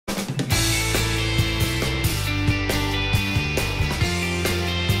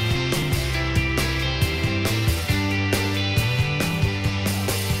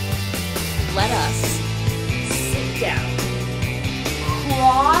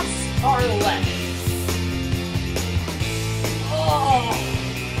our legs. Oh.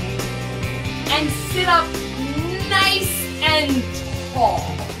 And sit up nice and tall.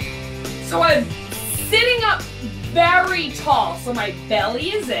 So I'm sitting up very tall, so my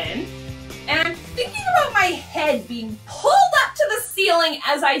belly is in, and I'm thinking about my head being pulled up to the ceiling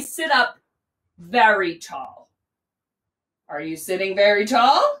as I sit up very tall. Are you sitting very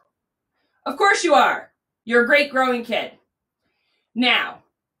tall? Of course you are. You're a great growing kid. Now,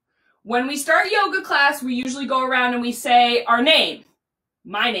 when we start yoga class, we usually go around and we say our name.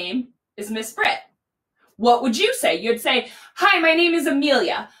 My name is Miss Britt. What would you say? You'd say, hi, my name is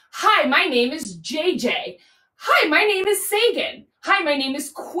Amelia. Hi, my name is JJ. Hi, my name is Sagan. Hi, my name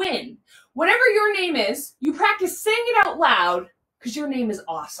is Quinn. Whatever your name is, you practice saying it out loud because your name is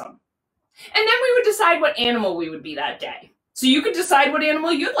awesome. And then we would decide what animal we would be that day. So you could decide what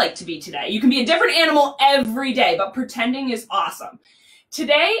animal you'd like to be today. You can be a different animal every day, but pretending is awesome.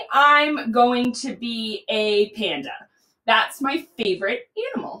 Today, I'm going to be a panda. That's my favorite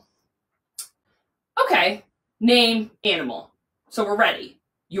animal. Okay, name animal. So we're ready.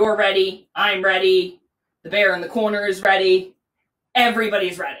 You're ready. I'm ready. The bear in the corner is ready.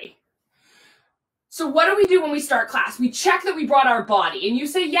 Everybody's ready. So what do we do when we start class? We check that we brought our body. And you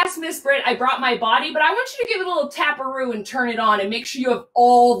say, yes, Miss Britt, I brought my body, but I want you to give it a little taparoo and turn it on and make sure you have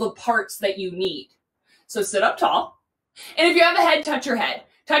all the parts that you need. So sit up tall. And if you have a head, touch your head.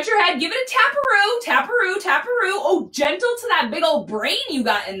 Touch your head, give it a taparoo, taparoo, taparoo. Oh, gentle to that big old brain you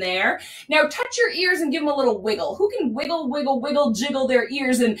got in there. Now touch your ears and give them a little wiggle. Who can wiggle, wiggle, wiggle, jiggle their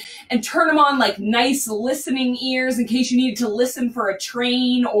ears and turn them on like nice listening ears in case you needed to listen for a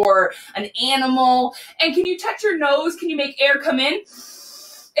train or an animal? And can you touch your nose? Can you make air come in?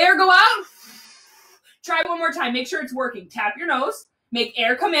 Air go out? Try one more time. Make sure it's working. Tap your nose. Make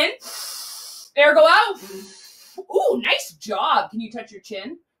air come in. Air go out. Ooh, nice job. Can you touch your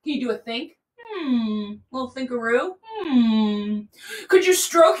chin? Can you do a think? Little thinkaroo. Could you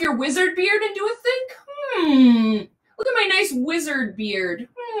stroke your wizard beard and do a think? Look at my nice wizard beard.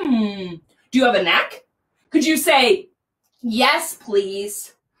 Do you have a neck? Could you say, yes,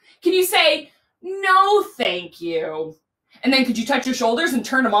 please? Can you say, no, thank you? And then could you touch your shoulders and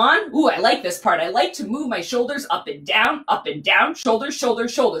turn them on? Ooh, I like this part. I like to move my shoulders up and down, shoulders,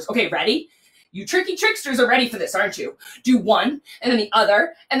 shoulders, shoulders. Okay, ready? You tricky tricksters are ready for this, aren't you? Do one, and then the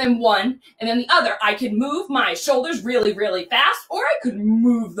other, and then one, and then the other. I can move my shoulders really, really fast, or I could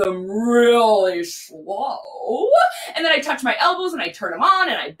move them really slow. And then I touch my elbows, and I turn them on,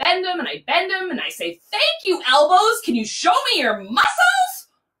 and I bend them, and I bend them, and I say, thank you, elbows. Can you show me your muscles?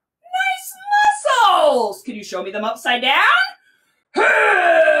 Nice muscles. Can you show me them upside down?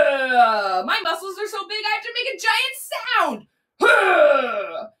 My muscles are so big, I have to make a giant sound.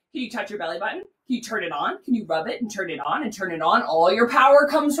 Can you touch your belly button? Can you turn it on? Can you rub it and turn it on and turn it on? All your power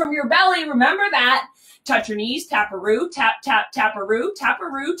comes from your belly. Remember that. Touch your knees. Taparoo. Tap, tap, taparoo.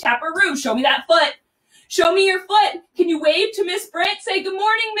 Taparoo, taparoo. Show me that foot. Show me your foot. Can you wave to Miss Britt? Say, good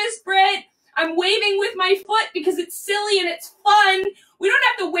morning, Miss Britt. I'm waving with my foot because it's silly and it's fun. We don't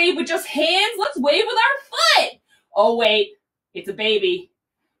have to wave with just hands. Let's wave with our foot. Oh, wait. It's a baby.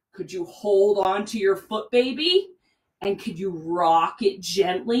 Could you hold on to your foot, baby? And could you rock it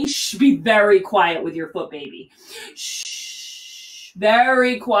gently? Shh, be very quiet with your foot, baby. Shh,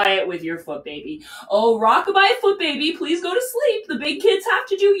 very quiet with your foot, baby. Oh, rockabye foot, baby, please go to sleep. The big kids have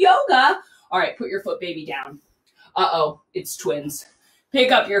to do yoga. All right, put your foot, baby, down. Uh-oh, it's twins.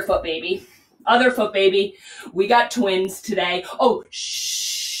 Pick up your foot, baby. Other foot, baby. We got twins today. Oh,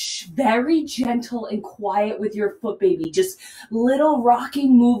 shh. Very gentle and quiet with your foot, baby. Just little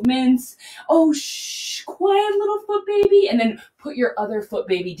rocking movements. Oh, shh, quiet little foot, baby. And then put your other foot,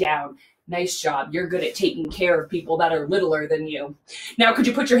 baby, down. Nice job. You're good at taking care of people that are littler than you. Now, could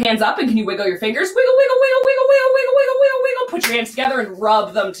you put your hands up and can you wiggle your fingers? Wiggle, wiggle, wiggle, wiggle, wiggle, wiggle, wiggle, wiggle, wiggle. Put your hands together and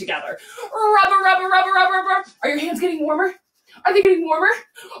rub them together. Rubber, rubber, rubber, rubber, rubber. Are your hands getting warmer? Are they getting warmer?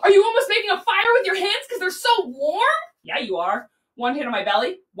 Are you almost making a fire with your hands because they're so warm? Yeah, you are. One hand on my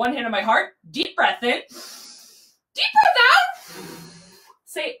belly, one hand on my heart. Deep breath in. Deep breath out.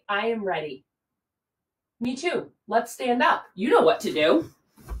 Say, I am ready. Me too. Let's stand up. You know what to do.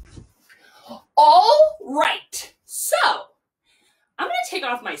 All right. So, I'm going to take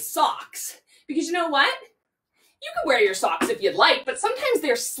off my socks because you know what? You can wear your socks if you'd like, but sometimes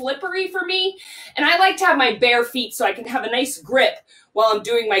they're slippery for me, and I like to have my bare feet so I can have a nice grip while I'm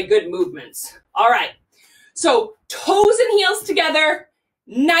doing my good movements. All right. So toes and heels together,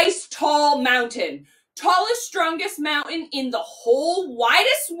 nice tall mountain. Tallest, strongest mountain in the whole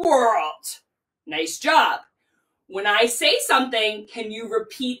widest world. Nice job. When I say something, can you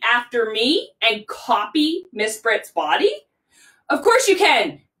repeat after me and copy Miss Britt's body? Of course you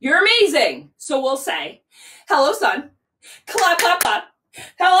can. You're amazing. So we'll say, hello, sun. Clap, clap, clap.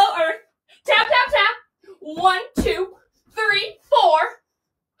 Hello, earth. Tap, tap, tap. 1, 2, 3, 4.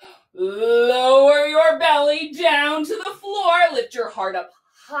 Lower your belly down to the floor. Lift your heart up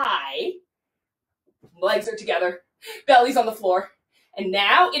high. Legs are together. Belly's on the floor. And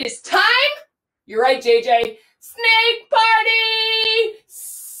now it is time. You're right, JJ. Snake party!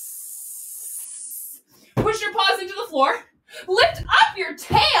 Push your paws into the floor. Lift up your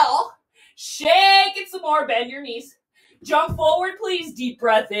tail. Shake it some more. Bend your knees. Jump forward, please. Deep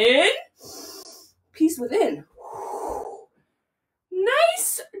breath in. Peace within.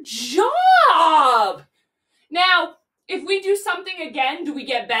 Nice job. Now, if we do something again, do we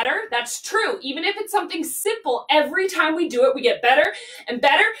get better? That's true. Even if it's something simple, every time we do it, we get better and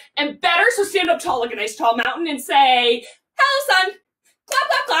better and better. So stand up tall like a nice tall mountain and say, hello, sun. Clap,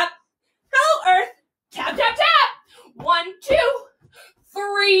 clap, clap. Hello, earth. Tap, tap, tap. 1, 2,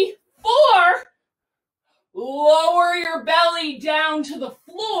 3, 4. Lower your belly down to the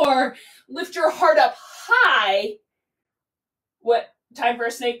floor. Lift your heart up high. What? Time for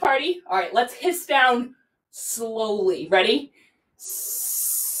a snake party? All right, let's hiss down slowly. Ready?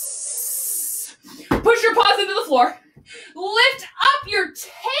 Push your paws into the floor. Lift up your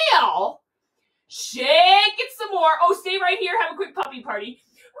tail. Shake it some more. Oh, stay right here. Have a quick puppy party.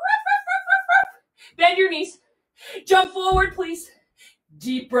 Ruff, ruff, ruff, ruff, ruff. Bend your knees. Jump forward, please.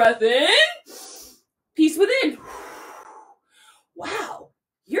 Deep breath in. Peace within. Wow,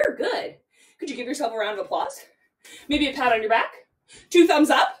 you're good. Could you give yourself a round of applause? Maybe a pat on your back? 2 thumbs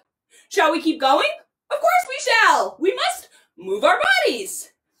up? Shall we keep going? Of course we shall. We must move our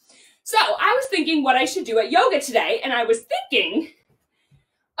bodies. So I was thinking what I should do at yoga today, and I was thinking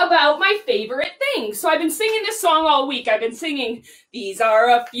about my favorite things. So I've been singing this song all week. I've been singing, these are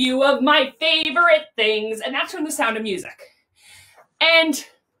a few of my favorite things, and that's from The Sound of Music. And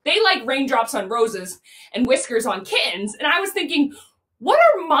they like raindrops on roses and whiskers on kittens, and I was thinking, what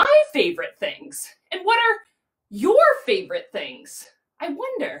are my favorite things? And what are your favorite things? I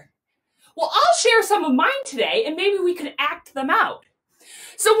wonder. Well, I'll share some of mine today, and maybe we can act them out.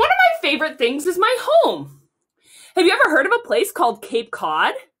 So one of my favorite things is my home. Have you ever heard of a place called Cape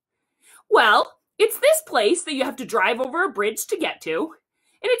Cod? Well, it's this place that you have to drive over a bridge to get to,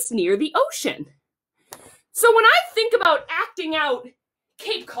 and it's near the ocean. So when I think about acting out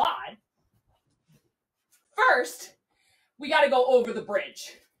Cape Cod, first, we got to go over the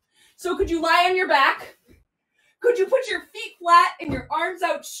bridge. So could you lie on your back? Could you put your feet flat and your arms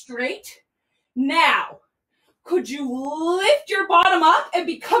out straight? Now, could you lift your bottom up and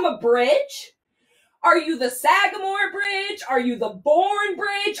become a bridge? Are you the Sagamore Bridge? Are you the Bourne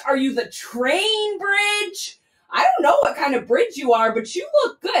Bridge? Are you the Train Bridge? I don't know what kind of bridge you are, but you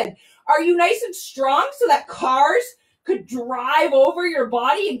look good. Are you nice and strong so that cars could drive over your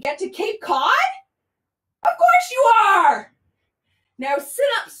body and get to Cape Cod? Of course you are. Now sit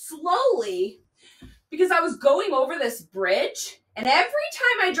up slowly, because I was going over this bridge, and every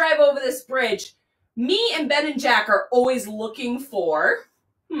time I drive over this bridge, me and Ben and Jack are always looking for,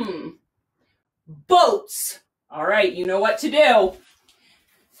 boats. All right, you know what to do.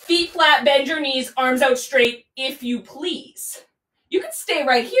 Feet flat, bend your knees, arms out straight, if you please. You could stay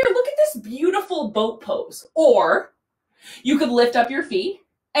right here. Look at this beautiful boat pose. Or you could lift up your feet,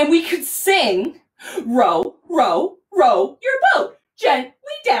 and we could sing, row, row, row your boat gently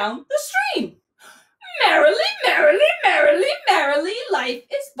down the stream. Merrily, merrily, merrily, merrily, life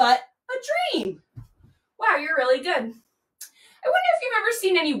is but a dream. Wow, you're really good. I wonder if you've ever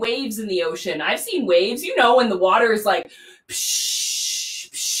seen any waves in the ocean. I've seen waves, you know, when the water is like, psh,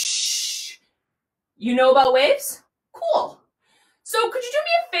 psh. You know about waves? Cool. So could you do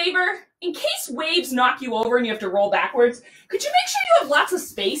me a favor? In case waves knock you over and you have to roll backwards, could you make sure you have lots of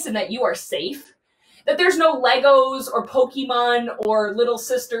space and that you are safe? That there's no Legos or Pokemon or little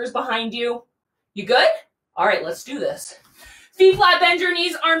sisters behind you? You good? All right, let's do this. Feet flat, bend your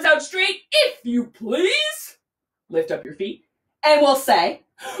knees, arms out straight, if you please. Lift up your feet, and we'll say,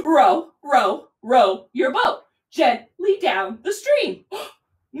 row, row, row your boat gently down the stream.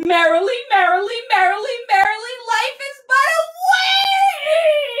 Merrily, merrily, merrily, merrily, life is but a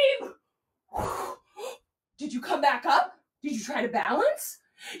wave. Did you come back up? Did you try to balance?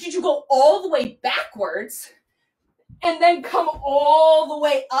 Did you go all the way backwards and then come all the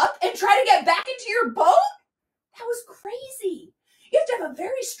way up and try to get back into your boat? That was crazy. You have to have a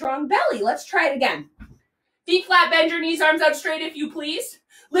very strong belly. Let's try it again. Feet flat, bend your knees, arms out straight if you please.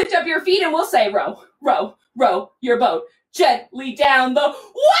 Lift up your feet and we'll say row, row, row your boat gently down the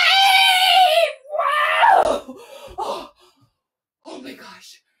wave. Wow! Oh my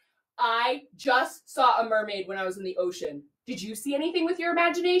gosh. I just saw a mermaid when I was in the ocean. Did you see anything with your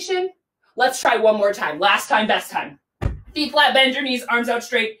imagination? Let's try one more time. Last time, best time. Feet flat, bend your knees, arms out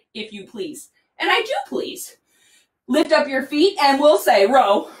straight, if you please. And I do please. Lift up your feet and we'll say,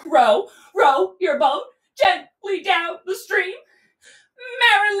 row, row, row your boat gently down the stream.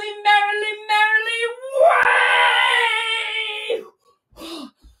 Merrily, merrily, merrily, wave!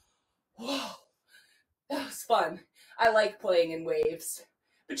 Whoa, that was fun. I like playing in waves.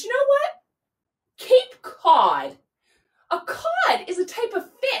 But you know what? Cape Cod. A cod is a type of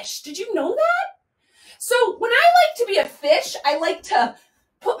fish. Did you know that? So when I like to be a fish, I like to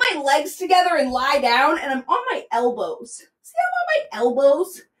put my legs together and lie down, and I'm on my elbows. See, I'm on my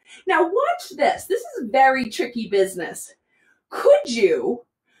elbows? Now watch this. This is very tricky business. Could you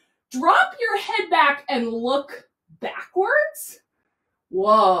drop your head back and look backwards?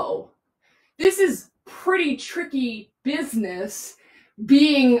 Whoa. This is pretty tricky business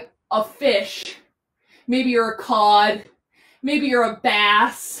being a fish. Maybe you're a cod. Maybe you're a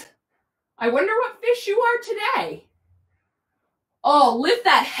bass. I wonder what fish you are today. Oh, lift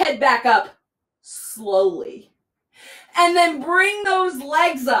that head back up slowly. And then bring those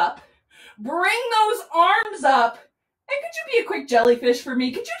legs up. Bring those arms up. And could you be a quick jellyfish for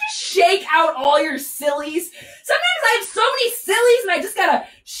me? Could you just shake out all your sillies? Sometimes I have so many sillies and I just gotta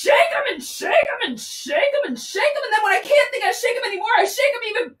shake them and shake them and shake them and shake them. And then when I can't think I shake them anymore, I shake them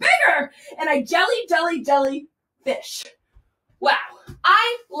even bigger. And I jelly fish. Wow,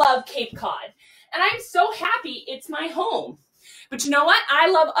 I love Cape Cod. And I'm so happy it's my home. But you know what?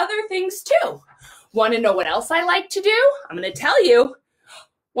 I love other things too. Want to know what else I like to do? I'm going to tell you.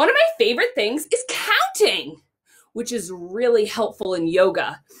 One of my favorite things is counting, which is really helpful in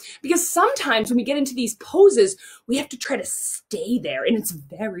yoga. Because sometimes when we get into these poses, we have to try to stay there, and it's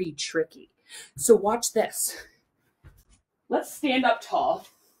very tricky. So watch this. Let's stand up tall.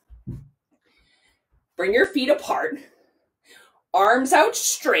 Bring your feet apart. Arms out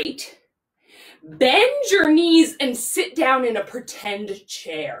straight. Bend your knees and sit down in a pretend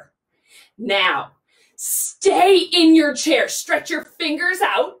chair. Now, stay in your chair. Stretch your fingers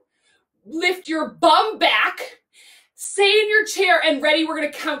out. Lift your bum back. Stay in your chair and ready. We're going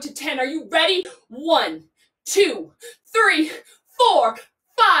to count to 10. Are you ready? 1, 2, 3, 4,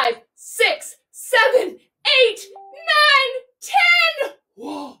 5, 6, 7, 8, 9, 10.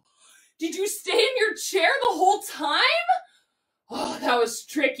 Whoa. Did you stay in your chair the whole time? Oh, that was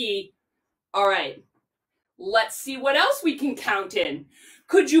tricky. All right, let's see what else we can count in.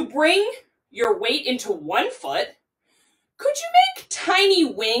 Could you bring your weight into one foot? Could you make tiny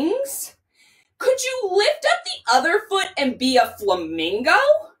wings? Could you lift up the other foot and be a flamingo?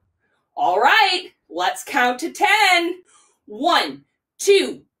 All right, let's count to 10. 1,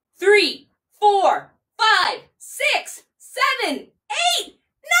 2, 3, 4, 5, 6, 7, 8,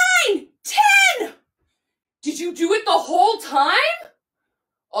 9, 10. Did you do it the whole time?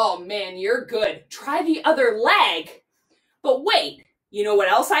 Oh man, you're good. Try the other leg. But wait, you know what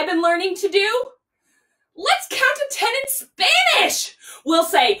else I've been learning to do? Let's count to 10 in Spanish. We'll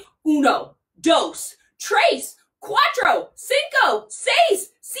say uno, dos, tres, cuatro, cinco,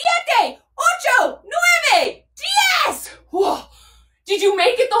 seis, siete, ocho, nueve, diez. Whoa. Did you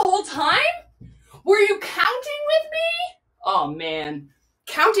make it the whole time? Were you counting with me? Oh man,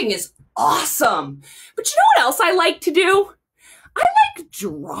 counting is awesome. But you know what else I like to do? I like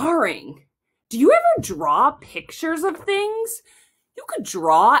drawing. Do you ever draw pictures of things? You could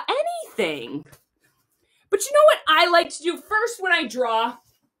draw anything. But you know what I like to do first when I draw?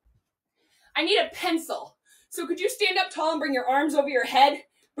 I need a pencil. So could you stand up tall and bring your arms over your head?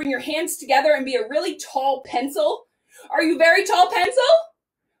 Bring your hands together and be a really tall pencil. Are you very tall pencil?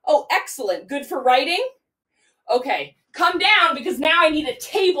 Oh, excellent. Good for writing? Okay, come down because now I need a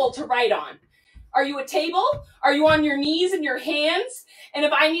table to write on. Are you a table? Are you on your knees and your hands? And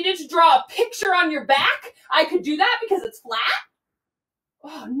if I needed to draw a picture on your back, I could do that because it's flat?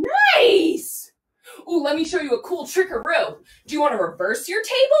 Oh, nice! Ooh, let me show you a cool trickaroo. Do you want to reverse your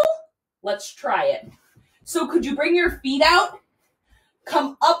table? Let's try it. So could you bring your feet out?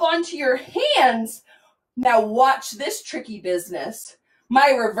 Come up onto your hands. Now watch this tricky business.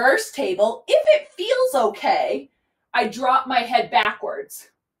 My reverse table, if it feels okay, I drop my head backwards.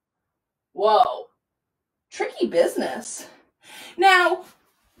 Whoa, tricky business. Now,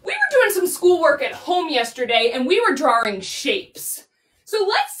 we were doing some schoolwork at home yesterday and we were drawing shapes. So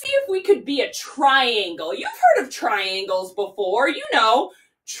let's see if we could be a triangle. You've heard of triangles before, you know,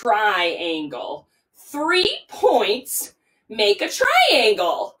 triangle. 3 points make a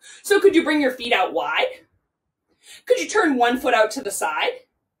triangle. So could you bring your feet out wide? Could you turn one foot out to the side?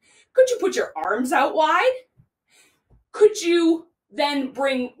 Could you put your arms out wide? Could you then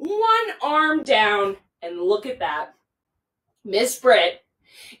bring one arm down and look at that? Miss Britt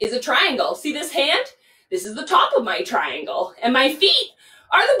is a triangle. See this hand? This is the top of my triangle, and my feet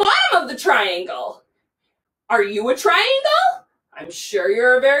are the bottom of the triangle. Are you a triangle? I'm sure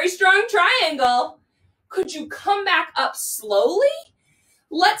you're a very strong triangle. Could you come back up slowly?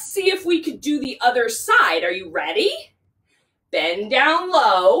 Let's see if we could do the other side. Are you ready? Bend down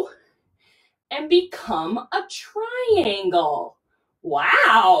low and become a triangle.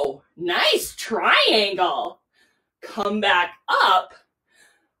 Wow, nice triangle. Come back up.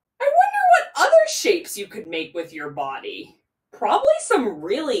 I wonder what other shapes you could make with your body. Probably some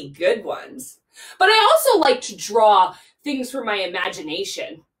really good ones. But I also like to draw things from my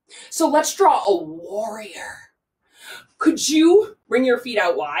imagination. So let's draw a warrior. Could you bring your feet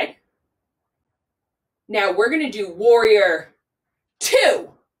out wide? Now we're going to do warrior 2.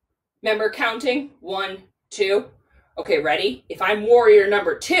 Remember counting? 1, 2. Okay, ready? If I'm warrior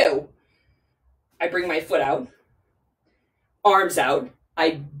number 2, I bring my foot out, arms out,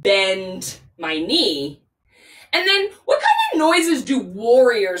 I bend my knee, and then what kind of noises do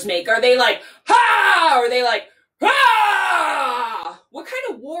warriors make? Are they like, ha? Or are they like, ha? What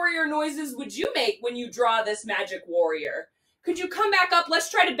kind of warrior noises would you make when you draw this magic warrior? Could you come back up? Let's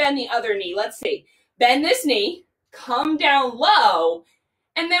try to bend the other knee. Let's see. Bend this knee, come down low,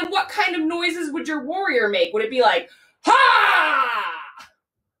 and then what kind of noises would your warrior make? Would it be like, ha?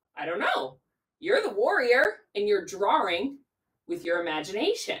 I don't know. You're the warrior, and you're drawing with your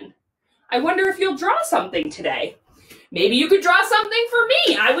imagination. I wonder if you'll draw something today. Maybe you could draw something for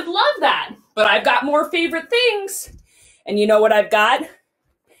me. I would love that. But I've got more favorite things. And you know what I've got? I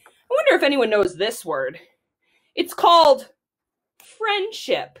wonder if anyone knows this word. It's called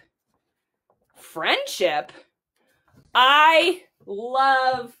friendship. Friendship? I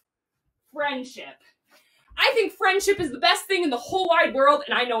love friendship. I think friendship is the best thing in the whole wide world,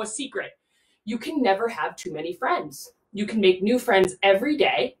 and I know a secret. You can never have too many friends. You can make new friends every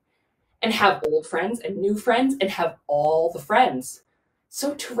day and have old friends and new friends and have all the friends.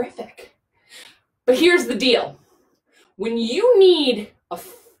 So terrific. But here's the deal. When you need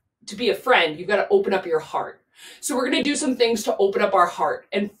to be a friend, you've got to open up your heart. So we're going to do some things to open up our heart.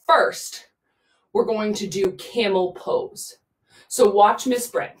 And first, we're going to do camel pose. So watch Miss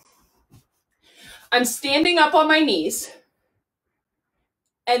Britt. I'm standing up on my knees,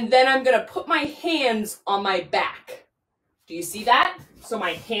 and then I'm going to put my hands on my back. Do you see that? So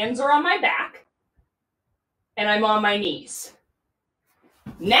my hands are on my back, and I'm on my knees.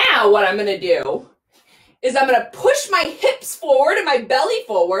 Now what I'm going to do is I'm going to push my hips forward and my belly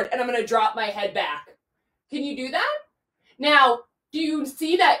forward, and I'm going to drop my head back. Can you do that? Now, do you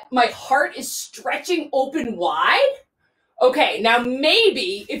see that my heart is stretching open wide? Okay, now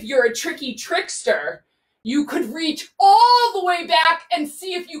maybe if you're a tricky trickster, you could reach all the way back and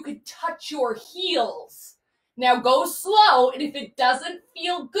see if you could touch your heels. Now go slow, and if it doesn't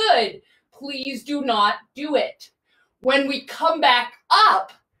feel good, please do not do it. When we come back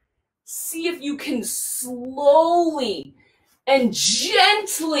up, see if you can slowly and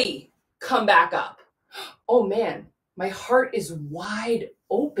gently come back up. Oh man, my heart is wide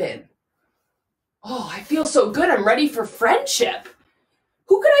open. Oh, I feel so good. I'm ready for friendship.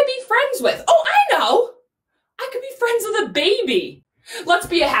 Who could I be friends with? Oh, I know. I could be friends with a baby. Let's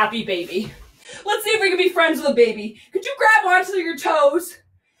be a happy baby. Let's see if we can be friends with a baby. Could you grab onto your toes?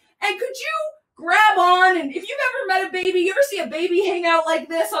 And could you grab on? And if you've ever met a baby, you ever see a baby hang out like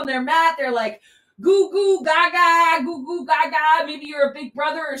this on their mat? They're like, goo goo gaga, goo goo gaga. Maybe you're a big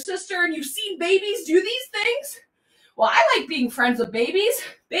brother or sister and you've seen babies do these things. Well, I like being friends with babies.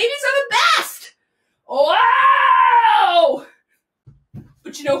 Babies are the best. Wow!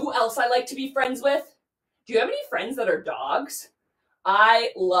 But you know who else I like to be friends with? Do you have any friends that are dogs? I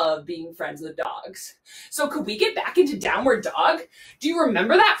love being friends with dogs. So could we get back into downward dog? Do you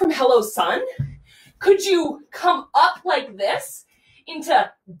remember that from Hello Sun? Could you come up like this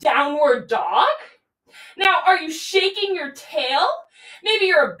into downward dog? Now, are you shaking your tail? Maybe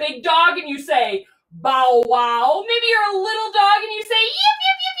you're a big dog and you say, bow wow. Maybe you're a little dog and you say, yip,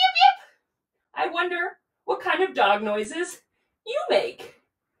 yip, yip, yip, yip. I wonder what kind of dog noises you make.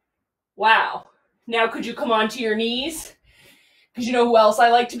 Wow. Now could you come onto your knees? Because you know who else I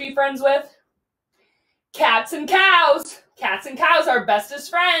like to be friends with? Cats and cows. Cats and cows are bestest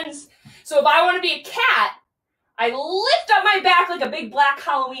friends. So if I want to be a cat, I lift up my back like a big black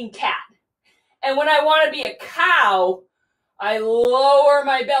Halloween cat. And when I want to be a cow, I lower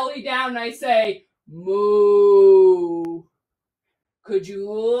my belly down and I say, moo. Could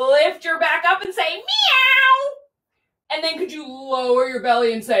you lift your back up and say, meow? And then could you lower your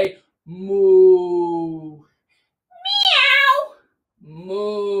belly and say, moo? Meow.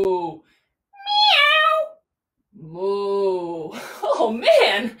 Moo. Meow. Moo. Oh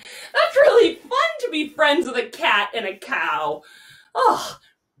man, that's really fun to be friends with a cat and a cow. Oh,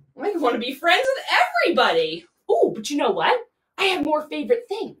 I want to be friends with everybody. Oh, but you know what? I have more favorite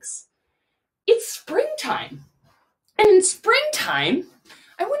things. It's springtime. And in springtime,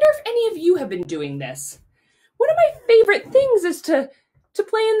 I wonder if any of you have been doing this. One of my favorite things is to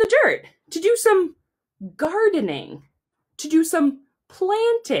play in the dirt, to do some gardening, to do some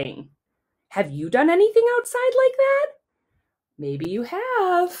planting. Have you done anything outside like that? Maybe you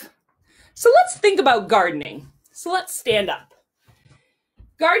have. So let's think about gardening. So let's stand up.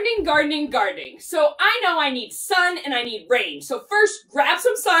 Gardening, gardening, gardening. So I know I need sun and I need rain. So first, grab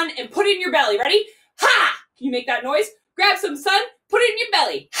some sun and put it in your belly. Ready? Ha! Can you make that noise? Grab some sun, put it in your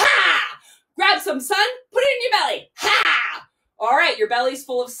belly. Ha! Grab some sun, put it in your belly. Ha! All right, your belly's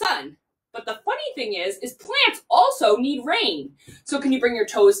full of sun. But the funny thing is plants also need rain. So can you bring your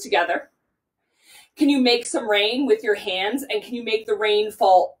toes together? Can you make some rain with your hands? And can you make the rain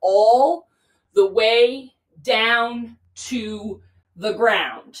fall all the way down to the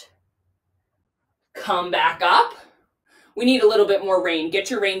ground? Come back up. We need a little bit more rain.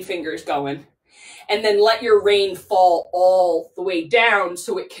 Get your rain fingers going. And then let your rain fall all the way down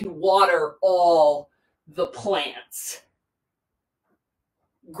so it can water all the plants.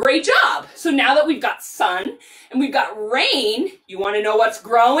 Great job. So now that we've got sun and we've got rain, you want to know what's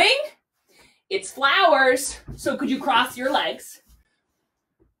growing? It's flowers. So could you cross your legs?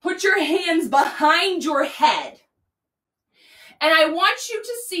 Put your hands behind your head. And I want you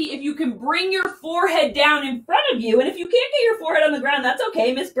to see if you can bring your forehead down in front of you. And if you can't get your forehead on the ground, that's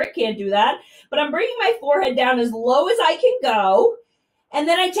okay. Miss Britt can't do that. But I'm bringing my forehead down as low as I can go. And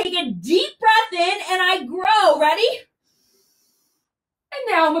then I take a deep breath in and I grow. Ready? And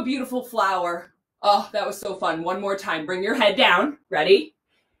now I'm a beautiful flower. Oh, that was so fun. One more time. Bring your head down. Ready?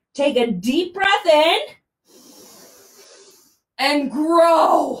 Take a deep breath in. And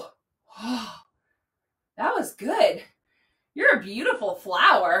grow. Oh, that was good. You're a beautiful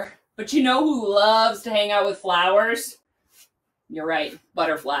flower, but you know who loves to hang out with flowers? You're right,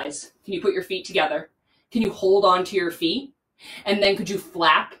 butterflies. Can you put your feet together? Can you hold on to your feet? And then could you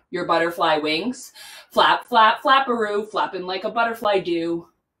flap your butterfly wings? Flap, flap, flapperoo, flapping like a butterfly do.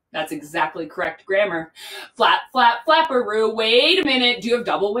 That's exactly correct grammar. Flap, flap, flapperoo. Wait a minute, do you have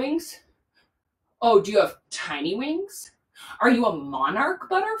double wings? Oh, do you have tiny wings? Are you a monarch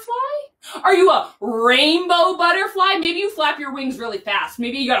butterfly? Are you a rainbow butterfly? Maybe you flap your wings really fast.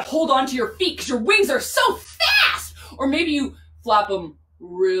 Maybe you gotta hold on to your feet because your wings are so fast. Or maybe you flap them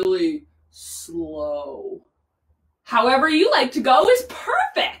really slow. However you like to go is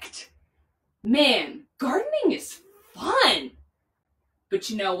perfect. Man, gardening is fun. But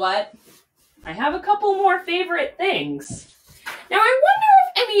you know what? I have a couple more favorite things. Now I wonder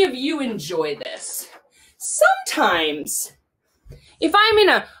if any of you enjoy this. Sometimes, if I'm in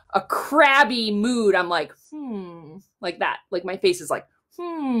a crabby mood, I'm like, like that. Like my face is like,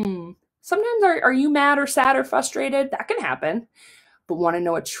 Sometimes are you mad or sad or frustrated? That can happen. But want to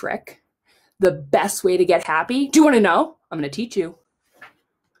know a trick? The best way to get happy? Do you want to know? I'm going to teach you.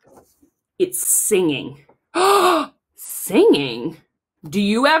 It's singing. Singing? Do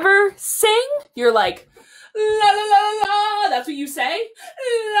you ever sing? You're like, la la la la, that's what you say?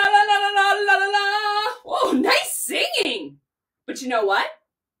 La la la la la la la. Whoa, nice singing. But you know what?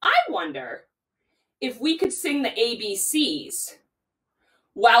 I wonder if we could sing the ABCs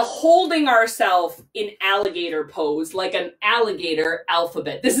while holding ourselves in alligator pose, like an alligator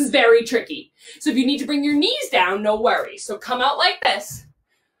alphabet. This is very tricky. So if you need to bring your knees down, no worries. So come out like this.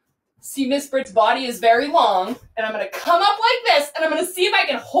 See, Miss Britt's body is very long, and I'm going to come up like this, and I'm going to see if I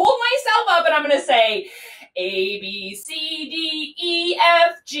can hold myself up, and I'm going to say A, B, C, D, E,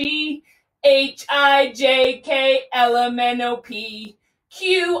 F, G, H, I, J, K, L, M, N, O, P,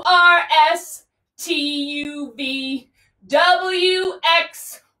 Q, R, S, T, U, V, W,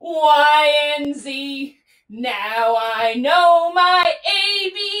 X, Y, and Z. Now I know my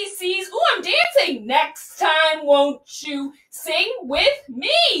ABCs. Ooh, I'm dancing. Next time, won't you sing with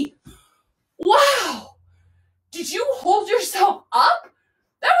me? Wow. Did you hold yourself up?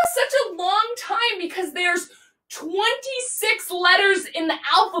 That was such a long time because there's 26 letters in the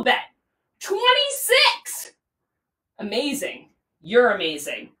alphabet. 26. Amazing. You're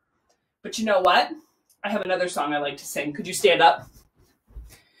amazing. But you know what? I have another song I like to sing. Could you stand up?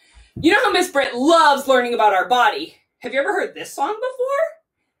 You know how Miss Britt loves learning about our body. Have you ever heard this song before?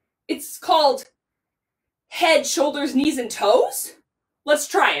 It's called Head, Shoulders, Knees, and Toes. Let's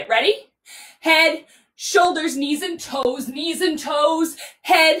try it. Ready? Head, shoulders, knees, and toes, knees and toes.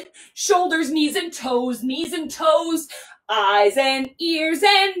 Head, shoulders, knees, and toes, knees and toes. Eyes and ears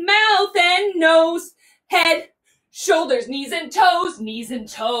and mouth and nose. Head, Shoulders, knees and toes, knees and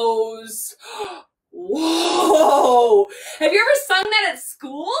toes. Whoa! Have you ever sung that at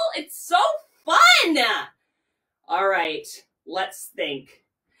school? It's so fun! All right, let's think.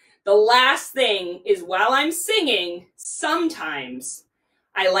 The last thing is while I'm singing, sometimes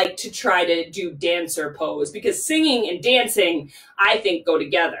I like to try to do dancer pose because singing and dancing, I think, go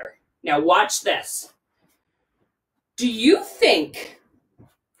together. Now watch this. Do you think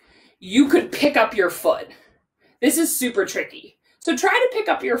you could pick up your foot? This is super tricky. So try to pick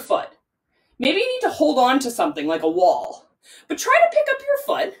up your foot. Maybe you need to hold on to something like a wall, but try to pick up your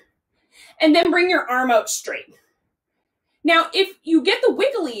foot and then bring your arm out straight. Now, if you get the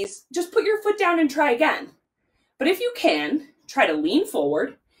wigglies, just put your foot down and try again. But if you can, try to lean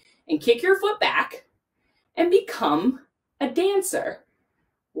forward and kick your foot back and become a dancer.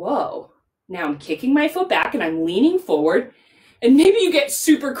 Whoa. Now I'm kicking my foot back and I'm leaning forward, and maybe you get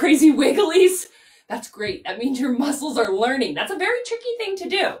super crazy wigglies. That's great. That means your muscles are learning. That's a very tricky thing to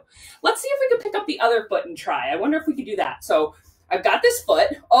do. Let's see if we can pick up the other foot and try. I wonder if we could do that. So I've got this foot.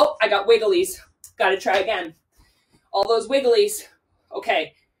 Oh, I got wigglies. Got to try again. All those wigglies.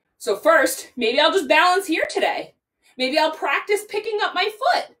 Okay. So first, maybe I'll just balance here today. Maybe I'll practice picking up my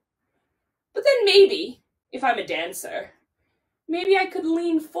foot. But then maybe, if I'm a dancer, maybe I could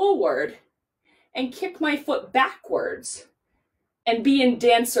lean forward and kick my foot backwards and be in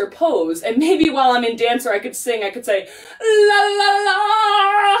dancer pose. And maybe while I'm in dancer, I could sing, I could say, la la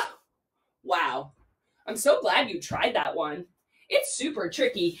la. Wow. I'm so glad you tried that one. It's super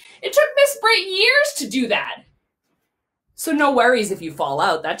tricky. It took Miss Britt years to do that. So no worries if you fall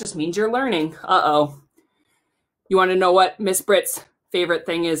out. That just means you're learning. Uh-oh. You want to know what Miss Britt's favorite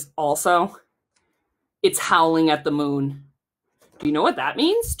thing is also? It's howling at the moon. Do you know what that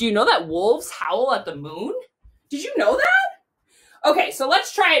means? Do you know that wolves howl at the moon? Did you know that? Okay, so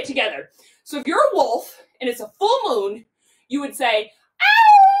let's try it together. So if you're a wolf and it's a full moon, you would say,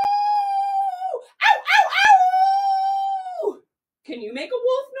 ow! Ow, ow, ow! Can you make a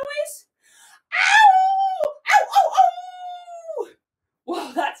wolf noise? Ow! Ow, ow, ow!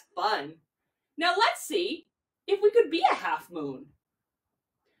 Whoa, that's fun. Now let's see if we could be a half moon.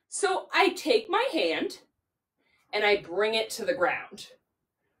 So I take my hand and I bring it to the ground.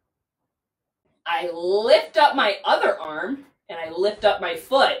 I lift up my other arm and I lift up my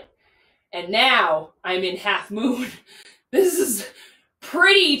foot, and now I'm in half moon. This is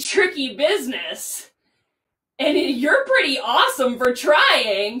pretty tricky business, and you're pretty awesome for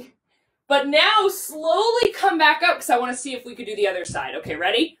trying, but now slowly come back up because I want to see if we could do the other side. Okay,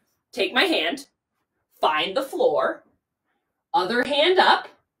 ready? Take my hand, find the floor, other hand up,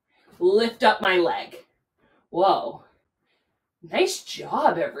 lift up my leg. Whoa, nice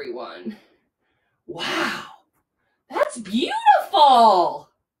job, everyone. Wow. That's beautiful.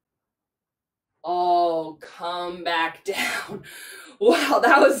 Oh, come back down. Wow,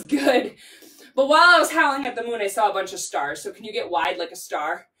 that was good. But while I was howling at the moon, I saw a bunch of stars. So can you get wide like a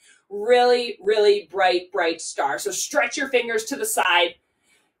star? Really, really bright, bright star. So stretch your fingers to the side.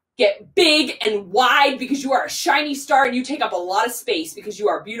 Get big and wide because you are a shiny star and you take up a lot of space because you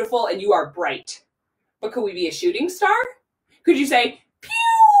are beautiful and you are bright. But could we be a shooting star? Could you say,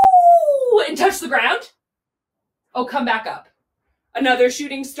 pew, and touch the ground? Oh, come back up. Another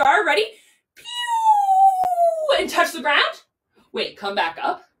shooting star. Ready? Pew! And touch the ground. Wait, come back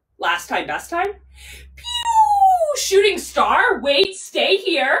up. Last time, best time. Pew! Shooting star. Wait, stay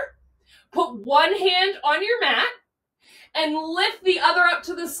here. Put one hand on your mat and lift the other up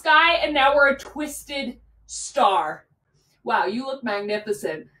to the sky. And now we're a twisted star. Wow, you look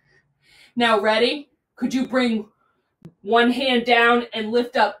magnificent. Now, ready? Could you bring one hand down and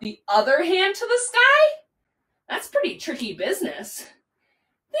lift up the other hand to the sky? That's pretty tricky business.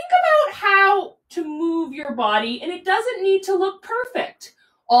 Think about how to move your body, and it doesn't need to look perfect.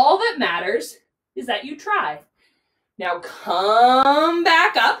 All that matters is that you try. Now come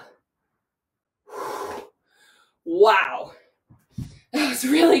back up. Wow, that was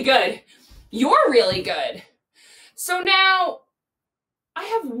really good. You're really good. So now I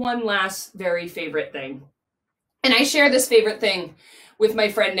have one last very favorite thing, and I share this favorite thing with my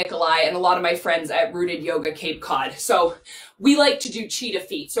friend Nikolai and a lot of my friends at Rooted Yoga Cape Cod. So we like to do cheetah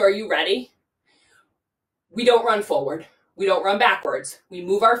feet. So are you ready? We don't run forward. We don't run backwards. We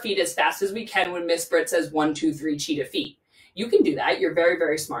move our feet as fast as we can when Miss Britt says 1, 2, 3 cheetah feet. You can do that. You're very,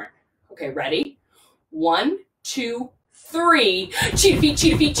 very smart. Okay, ready? 1, 2, 3. Cheetah feet,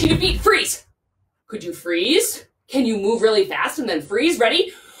 cheetah feet, cheetah feet. Freeze. Could you freeze? Can you move really fast and then freeze?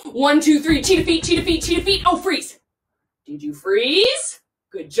 Ready? 1, 2, 3. Cheetah feet, cheetah feet, cheetah feet. Oh, freeze. Did you freeze?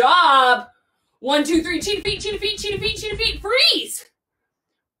 Good job. 1, 2, 3, cheetah feet, cheetah feet, cheetah feet, cheetah feet, freeze.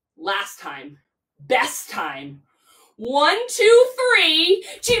 Last time, best time. 1, 2, 3.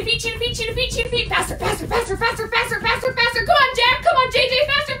 Cheetah feet, cheetah feet, cheetah feet, cheetah feet. Faster, faster, faster, faster, faster, faster, faster. Come on, Jack. Come on, JJ.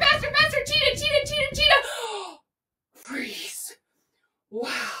 Faster, faster, faster. Cheetah, cheetah, cheetah, cheetah. Freeze.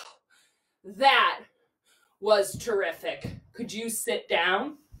 Wow. That was terrific. Could you sit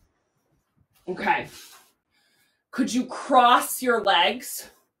down? Okay. Could you cross your legs?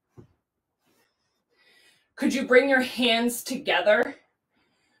 Could you bring your hands together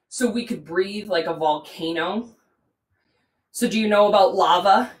so we could breathe like a volcano? So do you know about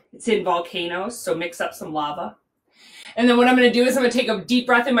lava? It's in volcanoes, so mix up some lava. And then what I'm going to do is I'm going to take a deep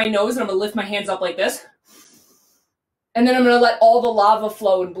breath in my nose and I'm going to lift my hands up like this. And then I'm going to let all the lava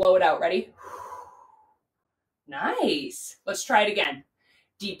flow and blow it out. Ready? Nice. Let's try it again.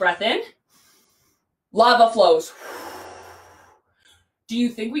 Deep breath in. Lava flows. Do you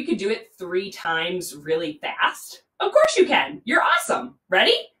think we could do it 3 times really fast? Of course you can. You're awesome.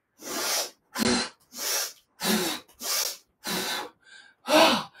 Ready?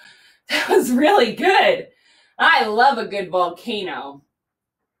 That was really good. I love a good volcano.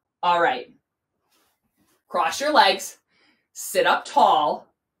 All right. Cross your legs. Sit up tall.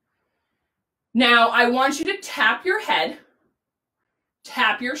 Now I want you to tap your head,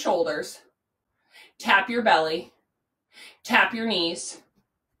 tap your shoulders, tap your belly, tap your knees,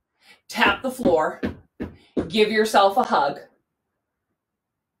 tap the floor, give yourself a hug.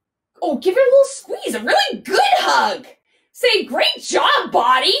 Oh, give it a little squeeze, a really good hug. Say, great job,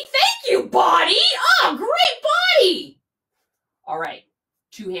 body. Thank you, body. Oh, great body. All right,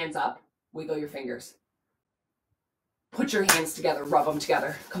 2 hands up, wiggle your fingers. Put your hands together, rub them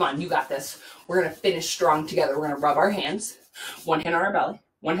together. Come on, you got this. We're gonna finish strong together. We're gonna rub our hands. 1 hand on our belly,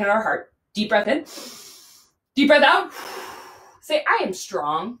 1 hand on our heart. Deep breath in, deep breath out. Say, I am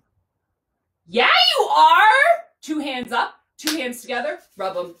strong. Yeah, you are. 2 hands up, 2 hands together,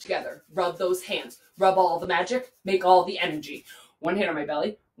 rub them together. Rub those hands. Rub all the magic, make all the energy. 1 hand on my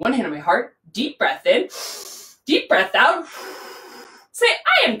belly, 1 hand on my heart. Deep breath in, deep breath out. Say,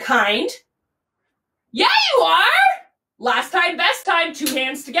 I am kind. Yeah, you are. Last time, best time, 2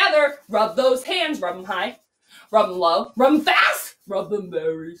 hands together. Rub those hands, rub them high, rub them low, rub them fast, rub them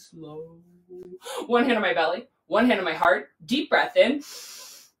very slow. 1 hand on my belly, 1 hand on my heart. Deep breath in,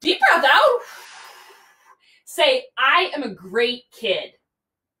 deep breath out. Say, I am a great kid.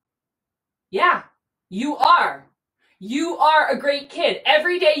 Yeah, you are. You are a great kid.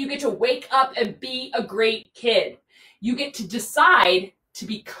 Every day you get to wake up and be a great kid. You get to decide to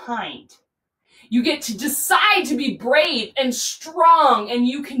be kind. You get to decide to be brave and strong, and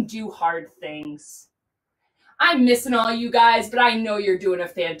you can do hard things. I'm missing all you guys, but I know you're doing a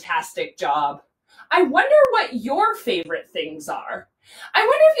fantastic job. I wonder what your favorite things are. I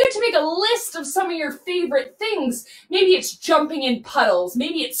wonder if you had to make a list of some of your favorite things. Maybe it's jumping in puddles.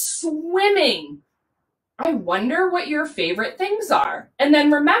 Maybe it's swimming. I wonder what your favorite things are. And then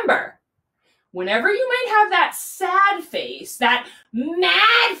remember, whenever you might have that sad face, that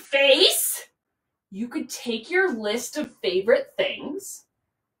mad face, you could take your list of favorite things,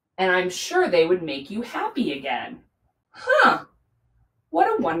 and I'm sure they would make you happy again. Huh, what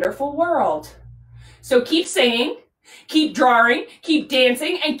a wonderful world. So keep singing, keep drawing, keep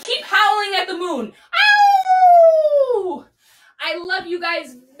dancing, and keep howling at the moon. Ow! I love you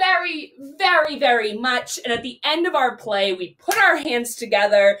guys very, very, very much. And at the end of our play, we put our hands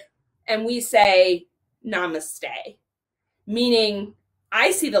together and we say, Namaste. Meaning,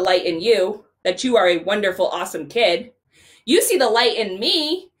 I see the light in you, that you are a wonderful, awesome kid. You see the light in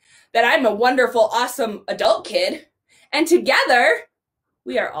me, that I'm a wonderful, awesome adult kid. And together,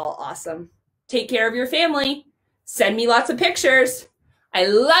 we are all awesome. Take care of your family. Send me lots of pictures. I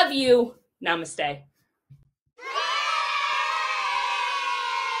love you. Namaste.